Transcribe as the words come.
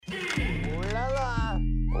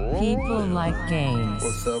People like games.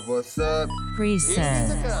 What's up, what's up?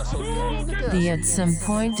 Present the At Some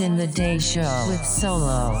Point in the Day show with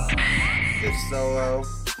Solo. It's Solo.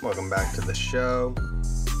 Welcome back to the show.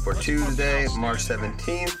 For Tuesday, March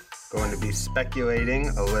 17th, going to be speculating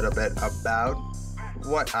a little bit about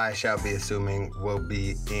what I shall be assuming will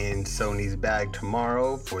be in Sony's bag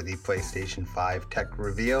tomorrow for the PlayStation 5 tech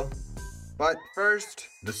reveal. But first,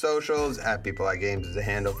 the socials at People Like Games is a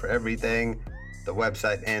handle for everything. The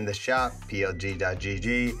website and the shop,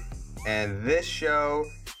 plg.gg. And this show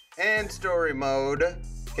and story mode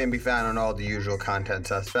can be found on all the usual content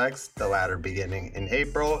suspects, the latter beginning in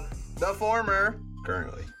April, the former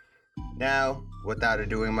currently. Now, without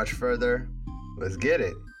doing much further, let's get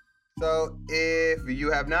it. So, if you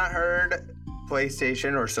have not heard,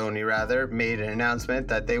 PlayStation, or Sony rather, made an announcement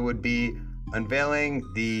that they would be unveiling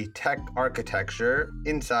the tech architecture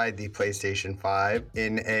inside the PlayStation 5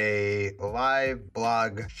 in a live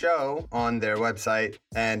blog show on their website,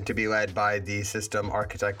 and to be led by the System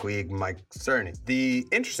Architect League, Mike Cerny. The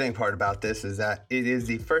interesting part about this is that it is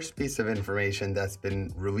the first piece of information that's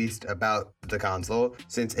been released about the console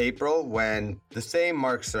since April, when the same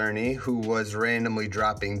Mark Cerny, who was randomly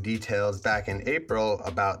dropping details back in April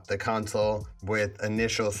about the console with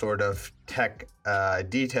initial sort of tech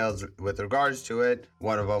details with regards to it.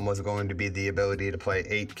 One of them was going to be the ability to play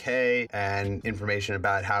 8K and information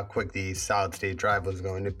about how quick the solid state drive was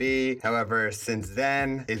going to be. However, since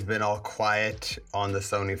then, it's been all quiet on the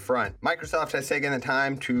Sony front. Microsoft has taken the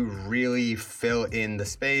time to really fill in the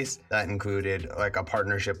space. That included like a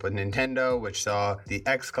partnership with Nintendo, which saw the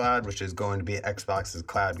xCloud, which is going to be Xbox's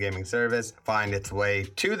cloud gaming service, find its way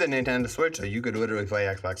to the Nintendo Switch, so you could literally play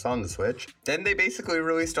Xbox on the Switch. Then they basically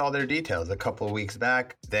released all their details a couple of weeks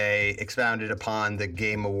back. They expounded upon the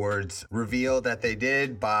Game Awards reveal that they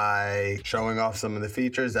did by showing off some of the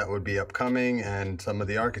features that would be upcoming and some of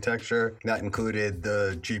the architecture. That included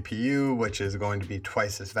the GPU, which is going to be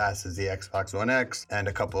twice as fast as the Xbox One X, and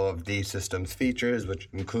a couple of the system's features, which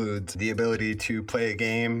includes the ability to play a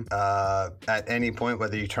game at any point,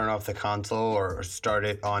 whether you turn off the console or start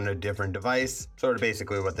it on a different device. Sort of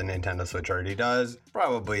basically what the Nintendo Switch already does.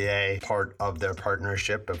 Probably a part of their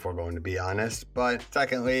partnership, if we're going to be honest. But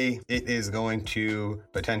secondly, it is going to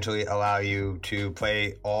potentially allow you to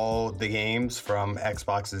play all the games from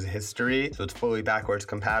Xbox's history, so it's fully backwards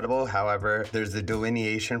compatible. However, there's a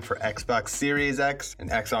delineation for Xbox Series X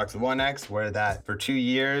and Xbox One X, where that for 2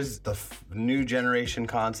 years, the new generation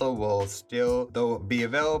console will still, though be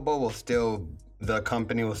available, the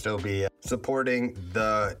company will still be supporting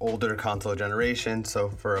the older console generation. So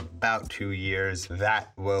for about 2 years,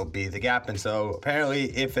 that will be the gap. And so apparently,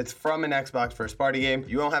 if it's from an Xbox first party game,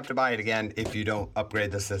 you won't have to buy it again if you don't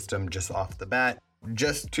upgrade the system just off the bat.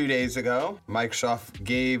 Just 2 days ago, Microsoft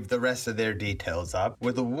gave the rest of their details up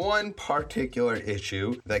with one particular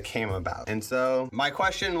issue that came about. And so my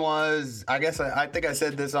question was, I think I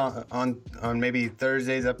said this on maybe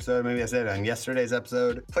Thursday's episode, maybe I said it on yesterday's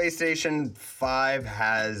episode. PlayStation 5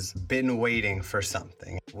 has been waiting for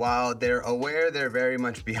something. While they're aware they're very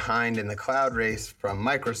much behind in the cloud race from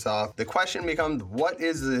Microsoft, the question becomes, what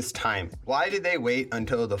is this time? Why did they wait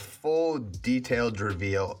until the full detailed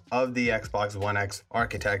reveal of the Xbox One X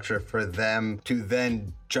architecture for them to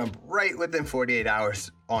then jump right within 48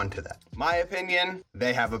 hours onto that? My opinion,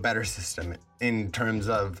 they have a better system in terms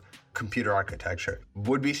of computer architecture.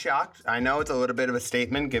 Would be shocked. I know it's a little bit of a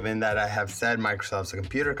statement given that I have said Microsoft's a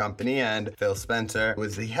computer company, and Phil Spencer, who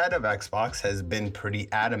is the head of Xbox, has been pretty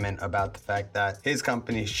adamant about the fact that his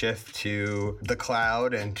company's shift to the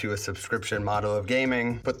cloud and to a subscription model of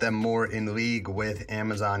gaming put them more in league with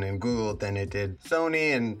Amazon and Google than it did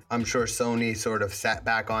Sony, and I'm sure Sony sort of sat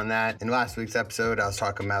back on that. In last week's episode, I was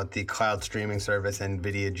talking about the cloud streaming service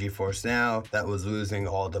NVIDIA GeForce Now that was losing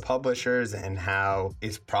all the publishers, and how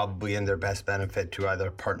it's probably in their best benefit to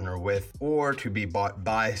either partner with or to be bought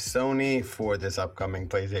by Sony for this upcoming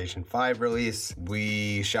PlayStation 5 release.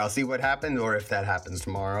 We shall see what happens, or if that happens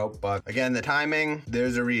tomorrow. But again, the timing,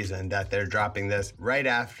 there's a reason that they're dropping this right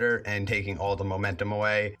after and taking all the momentum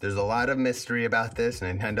away. There's a lot of mystery about this.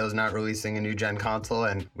 Nintendo's not releasing a new gen console,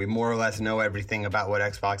 and we more or less know everything about what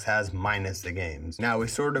Xbox has minus the games. Now, we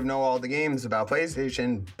sort of know all the games about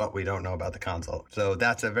PlayStation, but we don't know about the console. So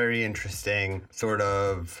that's a very interesting sort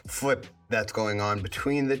of flip that's going on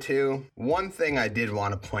between the two. One thing I did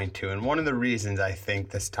want to point to, and one of the reasons I think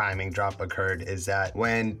this timing drop occurred, is that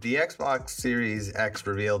when the Xbox Series X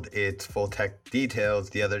revealed its full tech details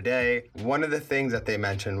the other day, one of the things that they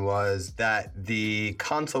mentioned was that the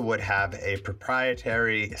console would have a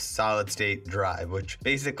proprietary solid-state drive, which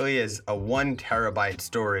basically is a 1 terabyte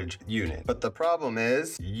storage unit. But the problem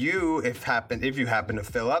is, if you happen to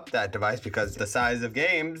fill up that device, because the size of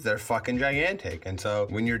games, they're fucking gigantic. And so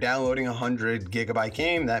when you're downloading a 100 gigabyte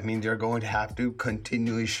game, that means you're going to have to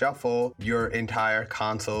continually shuffle your entire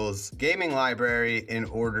console's gaming library in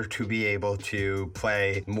order to be able to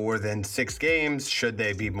play more than 6 games, should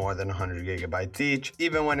they be more than 100 gigabytes each.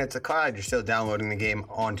 Even when it's a cloud, you're still downloading the game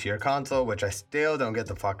onto your console, which I still don't get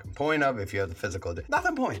the fucking point of if you have the physical. Not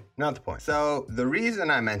the point. So the reason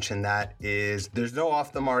I mention that is there's no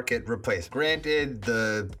off-the-market replacement. Granted,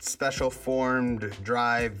 the special formed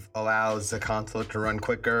drive allows the console to run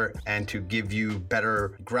quicker and to give you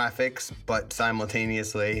better graphics, but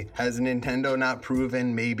simultaneously, has Nintendo not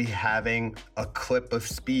proven maybe having a clip of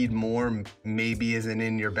speed more maybe isn't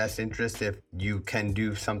in your best interest if you can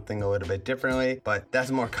do something a little bit differently? But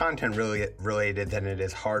that's more content related than it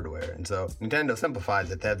is hardware. And so Nintendo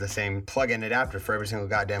simplifies it. They have the same plug-in adapter for every single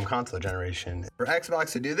goddamn console generation. For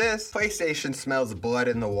Xbox to do this, PlayStation smells blood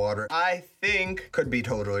in the water. I think could be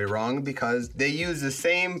totally wrong because they use the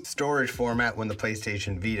same storage format when the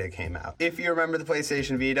PlayStation Vita came out. If you remember the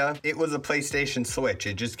PlayStation Vita, it was a PlayStation Switch.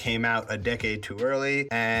 It just came out a decade too early.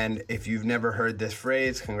 And if you've never heard this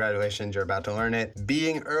phrase, congratulations, you're about to learn it.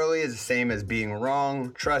 Being early is the same as being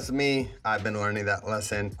wrong. Trust me, I've been learning that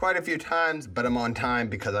lesson quite a few times, but I'm on time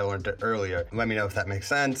because I learned it earlier. Let me know if that makes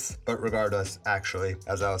sense. But regardless, actually,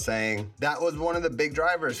 as I was saying, that was one of the big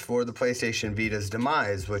drivers for the PlayStation Vita's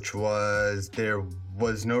demise, which was there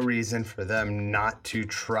was no reason for them not to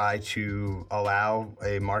try to allow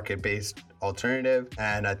a market-based alternative.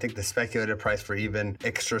 And I think the speculative price for even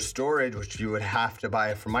extra storage, which you would have to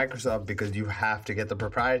buy from Microsoft because you have to get the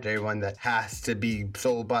proprietary one that has to be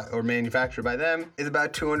sold by or manufactured by them, is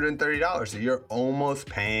about $230. So you're almost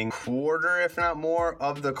paying quarter, if not more,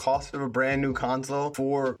 of the cost of a brand new console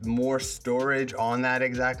for more storage on that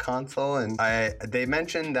exact console. And they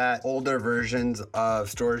mentioned that older versions of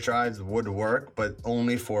storage drives would work, but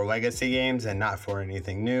only for legacy games and not for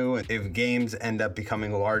anything new. If games end up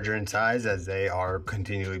becoming larger in size, as they are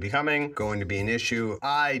continually becoming, going to be an issue.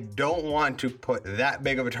 I don't want to put that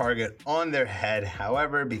big of a target on their head,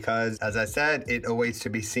 however, because as I said, it awaits to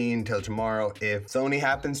be seen till tomorrow if Sony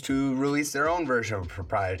happens to release their own version of a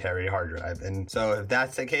proprietary hard drive. And so if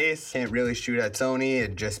that's the case, can't really shoot at Sony.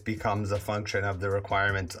 It just becomes a function of the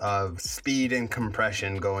requirements of speed and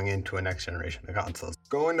compression going into a next generation of consoles.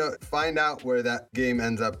 Going to find out where that game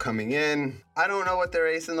ends up coming in. I don't know what their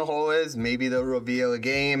ace in the hole is. Maybe they'll reveal a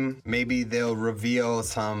game. Maybe they'll reveal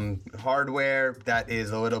some hardware that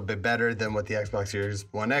is a little bit better than what the Xbox Series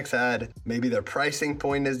One X had. Maybe their pricing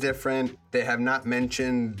point is different. They have not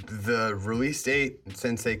mentioned the release date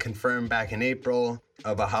since they confirmed back in April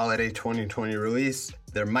of a holiday 2020 release.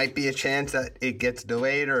 There might be a chance that it gets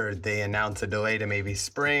delayed or they announce a delay to maybe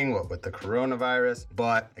spring, what with the coronavirus.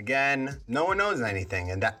 But again, no one knows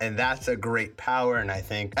anything, and that's a great power. And I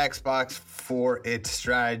think Xbox, for its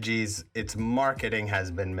strategies, its marketing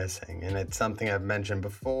has been missing. And it's something I've mentioned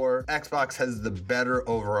before. Xbox has the better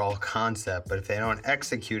overall concept, but if they don't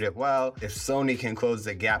execute it well, if Sony can close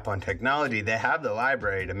the gap on technology, they have the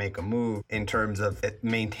library to make a move in terms of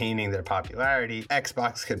maintaining their popularity.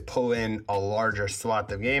 Xbox could pull in a larger swath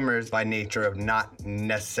of gamers by nature of not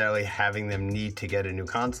necessarily having them need to get a new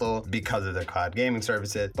console because of their cloud gaming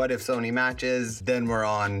services. But if Sony matches, then we're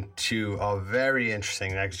on to a very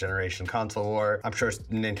interesting next generation console war. I'm sure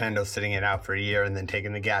Nintendo's sitting it out for a year and then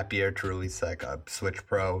taking the gap year to release like a Switch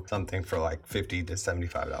Pro, something for like $50 to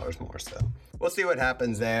 $75 more. So we'll see what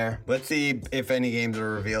happens there. Let's see if any games are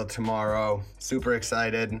revealed tomorrow. Super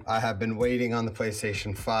excited. I have been waiting on the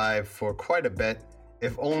PlayStation 5 for quite a bit,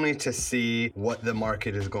 if only to see what the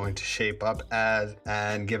market is going to shape up as.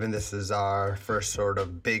 And given this is our first sort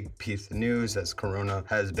of big piece of news as Corona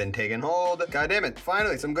has been taking hold, God damn it,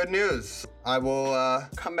 finally some good news. I will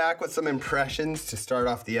come back with some impressions to start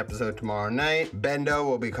off the episode tomorrow night. Bendo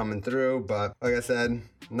will be coming through, but like I said,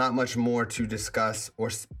 not much more to discuss or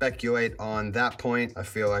speculate on that point. I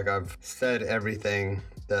feel like I've said everything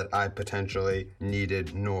that I potentially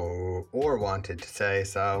needed or wanted to say.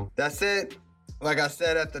 So that's it. Like I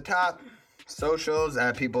said at the top, socials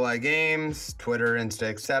at People Like Games, Twitter, Insta,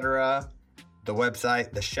 etc. The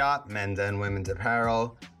website, the shop, men's and women's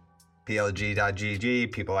apparel,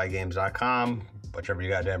 plg.gg, peoplelikegames.com. Whichever you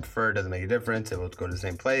goddamn prefer, doesn't make a difference. It will go to the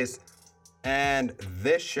same place. And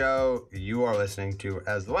this show you are listening to,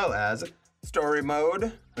 as well as Story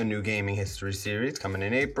Mode, a new gaming history series coming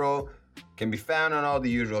in April, can be found on all the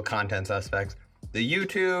usual content suspects. The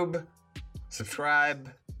YouTube,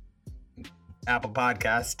 subscribe, Apple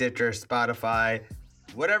Podcasts, Stitcher, Spotify,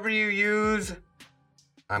 whatever you use,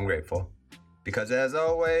 I'm grateful. Because as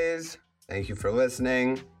always, thank you for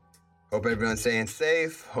listening. Hope everyone's staying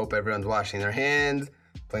safe. Hope everyone's washing their hands,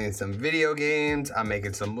 playing some video games. I'm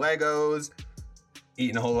making some Legos,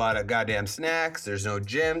 eating a whole lot of goddamn snacks. There's no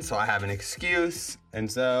gym, so I have an excuse.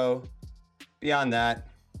 And so, beyond that,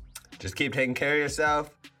 just keep taking care of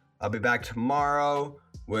yourself. I'll be back tomorrow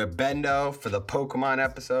with Bendo for the Pokemon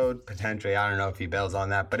episode. Potentially, I don't know if he bails on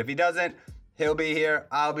that. But if he doesn't, he'll be here.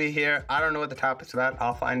 I'll be here. I don't know what the topic's about.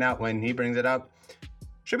 I'll find out when he brings it up.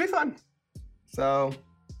 Should be fun. So,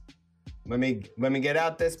 let me get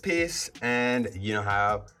out this piece. And you know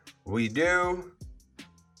how we do.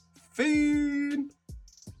 Feed.